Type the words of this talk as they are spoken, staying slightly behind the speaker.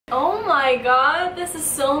my god, this is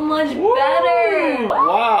so much better.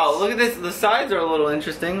 Wow, look at this. The sides are a little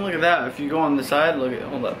interesting. Look at that. If you go on the side, look at,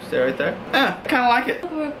 hold up, stay right there. Yeah, I kind of like it.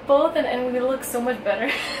 We're both and we look so much better.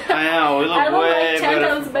 I know, we look way like 10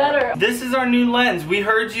 times better. This is our new lens. We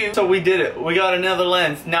heard you, so we did it. We got another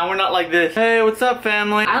lens. Now we're not like this. Hey, what's up,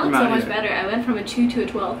 family? I look so much better. I went from a 2 to a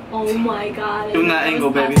 12. Oh my god. Doing that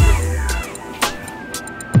angle, baby.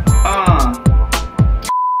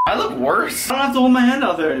 I look worse. I don't have to hold my hand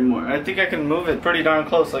out there anymore. I think I can move it pretty darn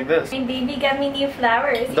close like this. My baby got me new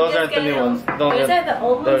flowers. Those aren't the new ones. Those are the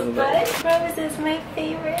old ones, but Rose is my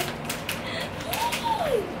favorite.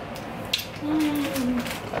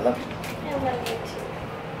 I love you. I love you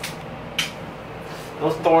too.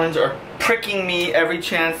 Those thorns are pricking me every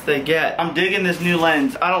chance they get. I'm digging this new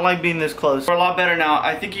lens. I don't like being this close. We're a lot better now.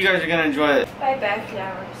 I think you guys are gonna enjoy it. Bye-bye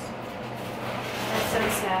flowers. That's so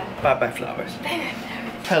sad. Bye-bye flowers. Bye-bye flowers.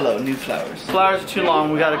 Hello, new flowers. Flowers are too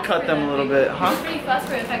long. We gotta cut them a little bit, huh? I'm pretty fussed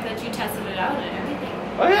for the fact that you tested it out and everything.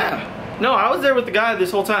 Oh yeah. No, I was there with the guy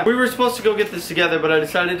this whole time. We were supposed to go get this together, but I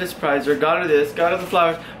decided to surprise her. Got her this, got her the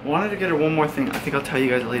flowers. Wanted to get her one more thing. I think I'll tell you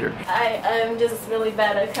guys later. I'm just really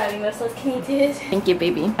bad at cutting this. Can you do it? Thank you,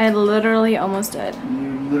 baby. I literally almost died.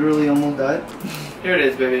 You literally almost died? Here it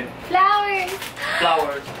is, baby. Flowers.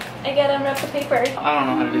 Flowers. I gotta unwrap the paper. I don't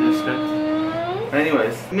know how to do this, guys. But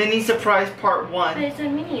anyways, mini surprise part 1. But it's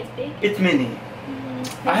not mini, it's big. It's mini.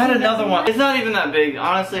 I had another one. It's not even that big.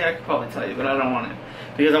 Honestly, I could probably tell you, but I don't want it.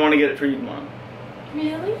 Because I want to get it for you tomorrow.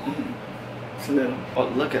 Really? It's a little. Oh,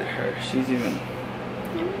 look at her. She's even.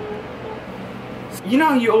 You know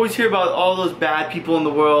how you always hear about all those bad people in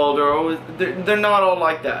the world, or always, they're not all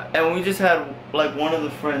like that. And we just had like one of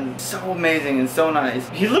the friends, so amazing and so nice.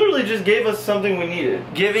 He literally just gave us something we needed.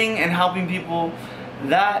 Giving and helping people,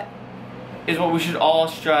 that is what we should all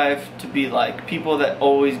strive to be like. People that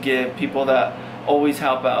always give, people that always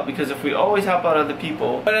help out. Because if we always help out other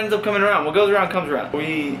people, it ends up coming around. What goes around comes around.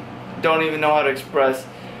 We don't even know how to express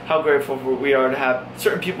how grateful we are to have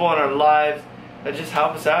certain people in our lives that just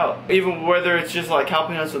help us out. Even whether it's just like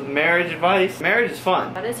helping us with marriage advice. Marriage is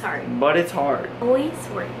fun. But it's hard. But it's hard. Always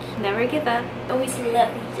work. Never give up. Always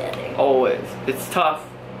love each other. Always. It's tough,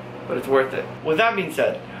 but it's worth it. With that being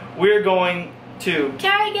said, we're going to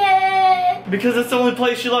Target! Because it's the only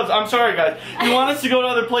place she loves. I'm sorry, guys. You want us to go to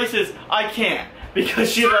other places? I can't.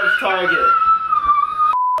 Because she loves Target.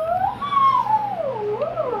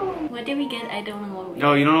 What did we get? I don't know what we got.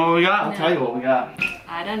 No, you don't know what we got? I'll tell you what we got.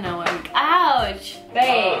 I don't know what we got. Ouch!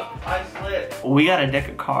 Babe! I slipped. We got a deck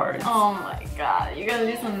of cards. Oh my god, you're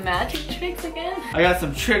gonna do some magic tricks again? I got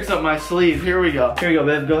some tricks up my sleeve. Here we go. Here we go,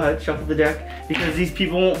 babe. Go ahead, shuffle the deck. Because these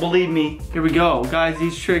people won't believe me. Here we go. Guys,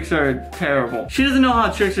 these tricks are terrible. She doesn't know how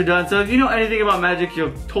tricks are done, so if you know anything about magic,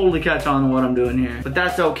 you'll totally catch on to what I'm doing here. But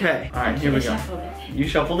that's okay. Alright, here we go. You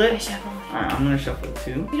shuffled it? I shuffled it. Alright, I'm gonna shuffle it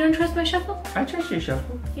too. You don't trust my shuffle? I trust your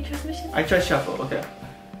shuffle. You trust my shuffle? I trust shuffle, okay.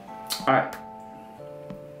 Alright.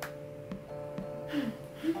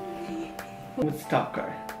 What's the top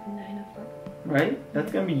card? 9 of Hearts. Right?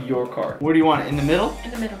 That's gonna be your card. Where do you want it? In the middle?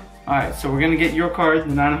 In the middle. Alright, so we're gonna get your card,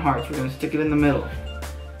 the 9 of Hearts. We're gonna stick it in the middle.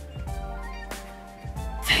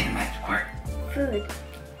 Say the magic word. Food.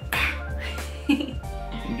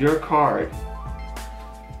 Your card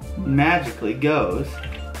magically goes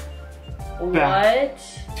back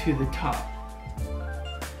to the top.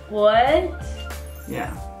 What?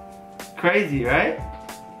 Yeah. Crazy, right?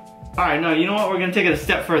 Alright, no, you know what? We're gonna take it a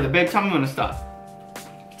step further. Babe, tell me when to stop.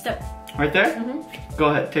 Stop. Right there? Mm-hmm. Go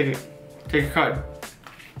ahead, take it. Take your card.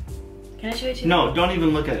 Can I show it to you? No, don't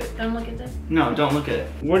even look at it. Don't look at this? No, don't look at it.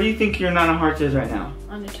 Where do you think your 9 of Hearts is right now?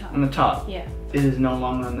 On the top. On the top. Yeah. It is no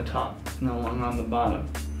longer on the top. It's no longer on the bottom.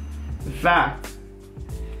 In fact,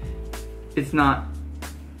 it's not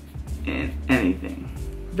in anything.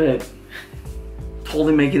 Babe,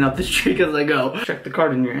 totally making up this trick as I go. Check the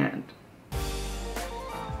card in your hand.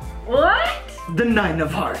 What? The 9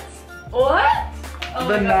 of Hearts. What? Oh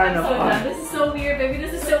The my 9 God, of I'm so Hearts. done. This is so weird, baby.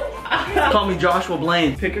 This is so Call me Joshua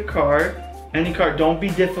Blaine. Pick a card. Any card. Don't be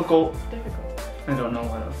difficult. difficult. I don't know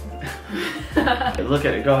what else. Okay, look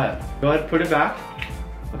at it. Go ahead. Go ahead. Put it back.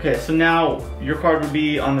 Okay, so now your card would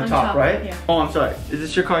be on the top, right? Yeah. Oh, I'm sorry. Is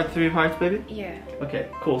this your card, 3 of Hearts, baby? Yeah. Okay,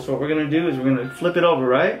 cool. So what we're gonna do is we're gonna flip it over,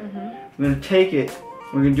 right? Mm-hmm. We're gonna take it.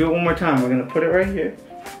 We're gonna do it one more time. We're gonna put it right here.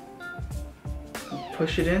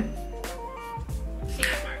 Push it in.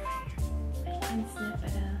 I can sniff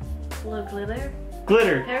it. A little glitter.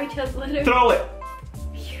 Glitter. Fairy tale glitter. Throw it.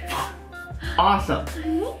 Awesome.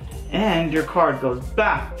 And your card goes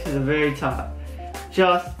back to the very top.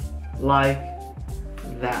 Just like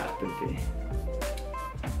that, baby.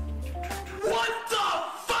 What the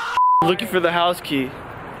fuck? Looking for the house key.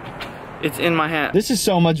 It's in my hand. This is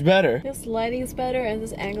so much better. This lighting is better and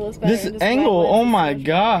this angle is better. This angle, oh my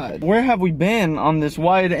god. Where have we been on this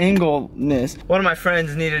wide angle-ness? One of my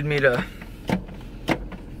friends needed me to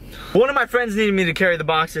carry the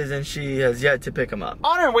boxes and she has yet to pick them up.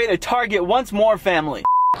 On our way to Target once more, family.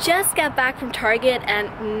 Just got back from Target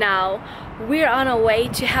and now we're on our way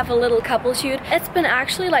to have a little couple shoot. It's been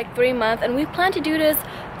actually like 3 months and we planned to do this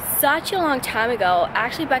such a long time ago.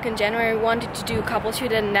 Actually back in January we wanted to do a couple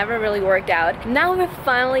shoot and never really worked out. Now we're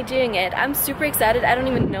finally doing it. I'm super excited. I don't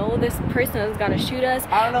even know this person is gonna shoot us.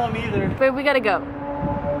 I don't know him either. But we gotta go.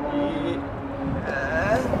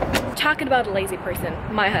 Talking about a lazy person,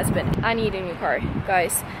 my husband. I need a new car,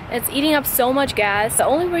 guys. It's eating up so much gas. The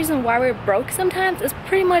only reason why we're broke sometimes is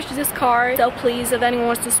pretty much this car. So please, if anyone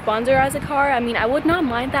wants to sponsor us a car, I mean, I would not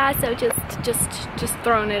mind that. So just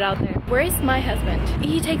throwing it out there. Where's my husband?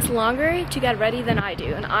 He takes longer to get ready than I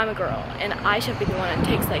do, and I'm a girl, and I should be the one that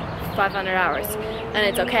takes like 500 hours, and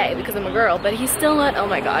it's okay because I'm a girl. But he's still not. Oh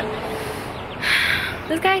my god.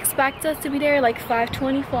 This guy expects us to be there like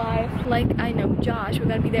 5:25. Like, I know Josh, we're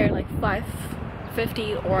gonna be there like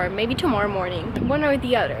 5:50 or maybe tomorrow morning. One or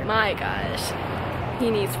the other. My gosh.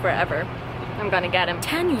 He needs forever. I'm gonna get him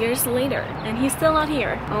 10 years later and he's still not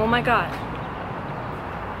here. Oh my god.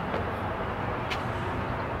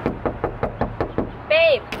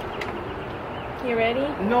 Babe! You ready?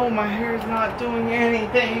 No, my hair is not doing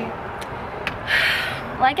anything.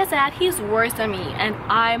 Like I said, he's worse than me and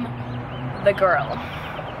I'm the girl.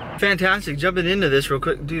 Fantastic, jumping into this real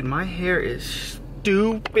quick. Dude, my hair is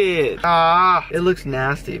stupid. Ah, it looks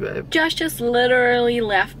nasty, babe. Josh just literally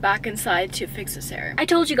left back inside to fix his hair. I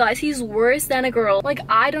told you guys, he's worse than a girl. Like,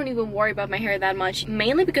 I don't even worry about my hair that much,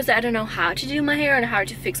 mainly because I don't know how to do my hair and how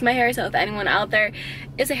to fix my hair. So if anyone out there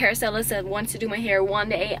is a hairstylist that wants to do my hair one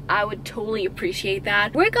day, I would totally appreciate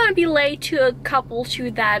that. We're gonna be late to a couple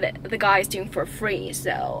shoot that the guy's doing for free,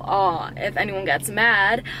 so if anyone gets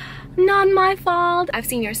mad, not my fault. I've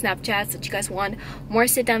seen your Snapchats that you guys want more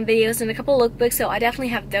sit-down videos and a couple lookbooks, so I definitely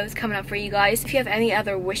have those coming up for you guys. If you have any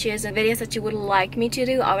other wishes and videos that you would like me to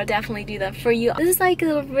do, I would definitely do them for you. This is like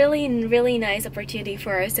a really nice opportunity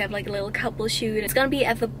for us to have like a little couple shoot. It's gonna be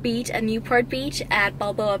at the beach, at Newport Beach, at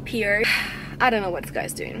Balboa Pier. I don't know what this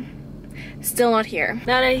guy's doing. Still not here.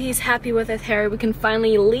 Now that he's happy with his hair, we can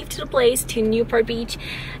finally leave to the place, to Newport Beach,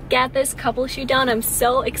 get this couple shoot down. I'm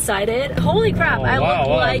so excited. Holy crap, I look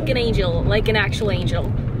like an angel, like an actual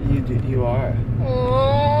angel. You are.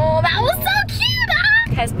 Oh, that was so cute,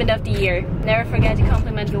 huh? Husband of the year. Never forget to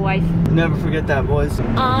compliment your wife. Never forget that, boys.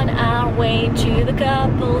 On our way to the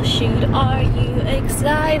couple shoot, are you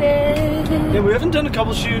excited? Yeah, we haven't done a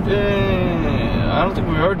couple shoot. I don't think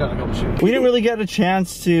we've ever done a couple shoot. We didn't really get a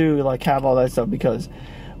chance to like have all that stuff because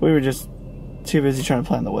we were just too busy trying to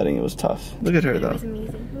plan the wedding. It was tough. Look at her though. It was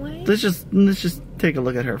amazing. What? Let's just take a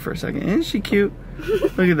look at her for a second. Isn't she cute?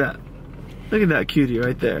 Look at that. Look at that cutie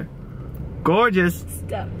right there. Gorgeous.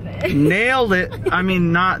 Stop it. Nailed it. I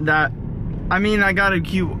mean, not that. I mean, I got a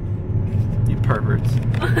cute. You perverts. You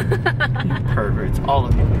perverts. All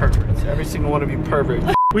of you perverts. Every single one of you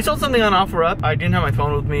perverts. We saw something on OfferUp. I didn't have my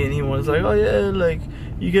phone with me and he was like, oh yeah, like,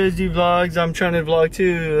 you guys do vlogs, I'm trying to vlog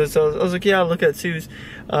too. So I was like, yeah, I'll look at Sue's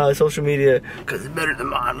social media, because it's better than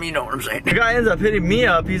mine, you know what I'm saying? The guy ends up hitting me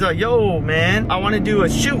up. He's like, yo, man, I want to do a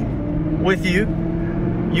shoot with you.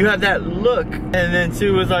 You have that look. And then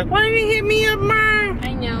Sue was like, why didn't you hit me up, man?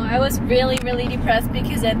 I know, I was really depressed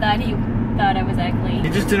because I thought he thought I was ugly. He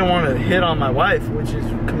just didn't want to hit on my wife, which is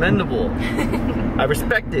commendable. I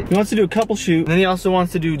respect it. He wants to do a couple shoot, and then he also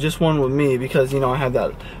wants to do just one with me because, you know, I have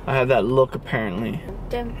that look apparently.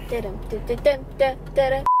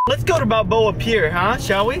 Let's go to Balboa Pier, huh?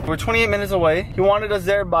 Shall we? We're 28 minutes away. He wanted us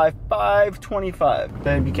there by 5:25.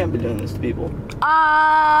 Babe, you can't be doing this to people.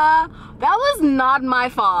 That was not my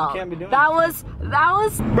fault. You can't be doing that was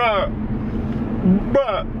Bruh.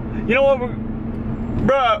 You know what?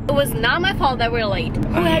 Bruh. It was not my fault that we're late.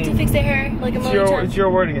 Who had to fix their hair like a million times? It's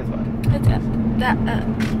your word against mine.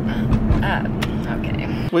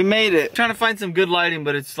 Okay. We made it. Trying to find some good lighting,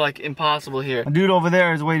 but it's like impossible here. A dude over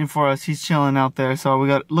there is waiting for us. He's chilling out there. So we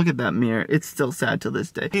got, look at that mirror. It's still sad to this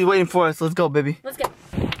day. He's waiting for us. Let's go, baby. Let's go.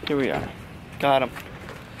 Here we are. Got him.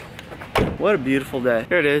 What a beautiful day.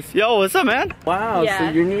 Here it is. Yo, what's up, man? Wow, yeah. So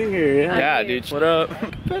you're new here, yeah? Yeah, dude. What up?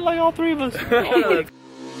 Like all three of us.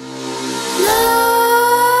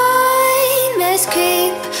 Nightmares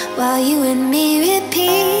creep while you and me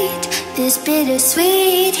repeat. This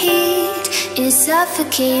bittersweet heat is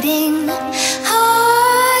suffocating.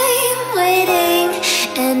 I'm waiting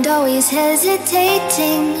and always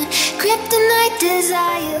hesitating. Kryptonite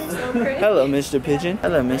desires. Hello, Mr. Pigeon.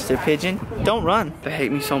 Hello, Mr. Pigeon. Don't run. They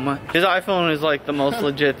hate me so much. His iPhone is like the most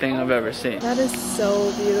legit thing I've ever seen. That is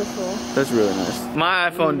so beautiful. That's really nice. My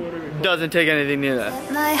iPhone doesn't take anything near that.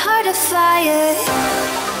 My heart afire.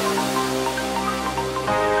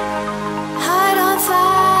 Heart on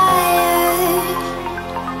fire.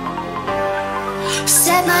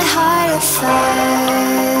 Set my heart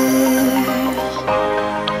afire.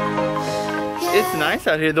 It's nice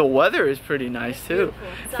out here. The weather is pretty nice too.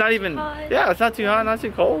 It's not even, yeah, it's not too hot, not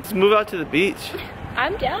too cold. Let's move out to the beach.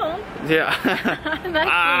 I'm down. Yeah.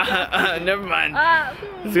 Never mind.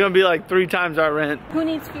 It's gonna be like 3 times our rent. Who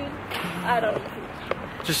needs food? I don't need food.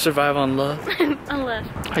 Just survive on love. Unless.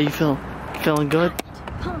 How you feeling? Feeling good?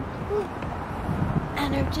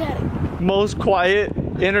 Energetic. Most quiet,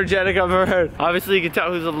 energetic I've ever heard. Obviously you can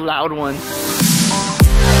tell who's a loud one.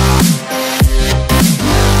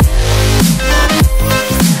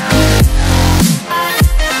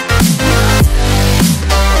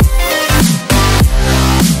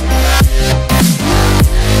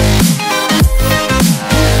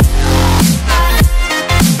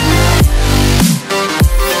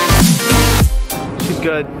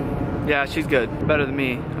 Good. Yeah, she's good. Better than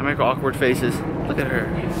me. I make awkward faces. Look at her.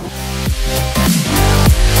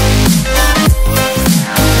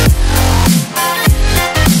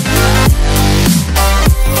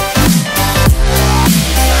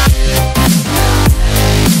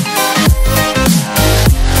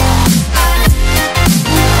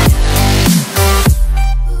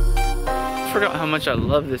 I forgot how much I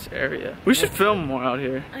love this area. We should film more out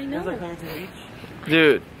here. I know.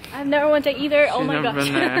 Dude. I've never went to either. Oh my gosh.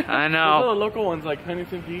 Been there. I know. Those are the local ones like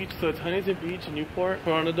Huntington Beach. So it's Huntington Beach, Newport,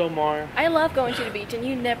 Corona Del Mar. I love going to the beach and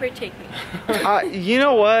you never take me. You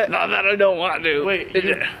know what? Not that I don't want to. Wait,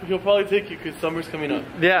 he'll probably take you because summer's coming up.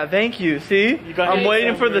 Yeah, thank you. See? I'm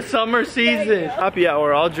waiting for the summer season. Happy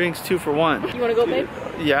hour, all drinks 2 for 1. You wanna go, babe?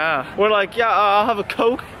 Yeah. We're like, yeah, I'll have a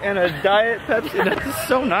Coke and a Diet Pepsi. That's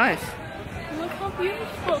so nice. Look how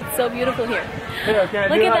beautiful. It's so beautiful here. Look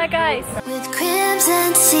at that, guys. With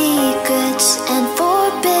crimson secrets and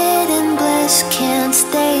forbidden bliss, can't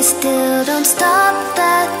stay still, don't stop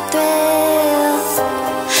the thrill.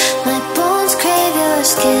 My bones crave your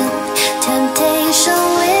skin, temptation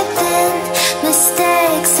within,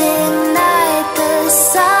 mistakes ignite the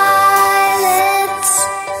silence.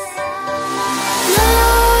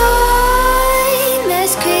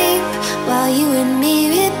 Nightmares creep while you and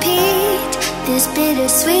me repeat this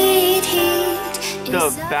bittersweet heat. The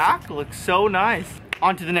back looks so nice.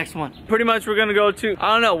 On to the next one. Pretty much we're gonna go to,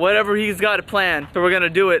 I don't know, whatever he's got to plan. So we're gonna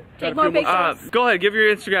do it. Take more pictures. Go ahead, give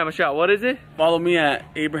your Instagram a shot. What is it? Follow me at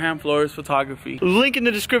Abraham Flores Photography. Link in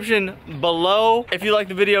the description below. If you like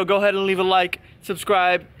the video, go ahead and leave a like,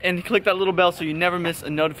 subscribe, and click that little bell so you never miss a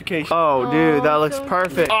notification. Oh, dude, that looks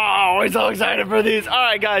perfect. Oh, we're so excited for these. All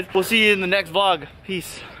right, guys, we'll see you in the next vlog.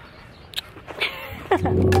 Peace.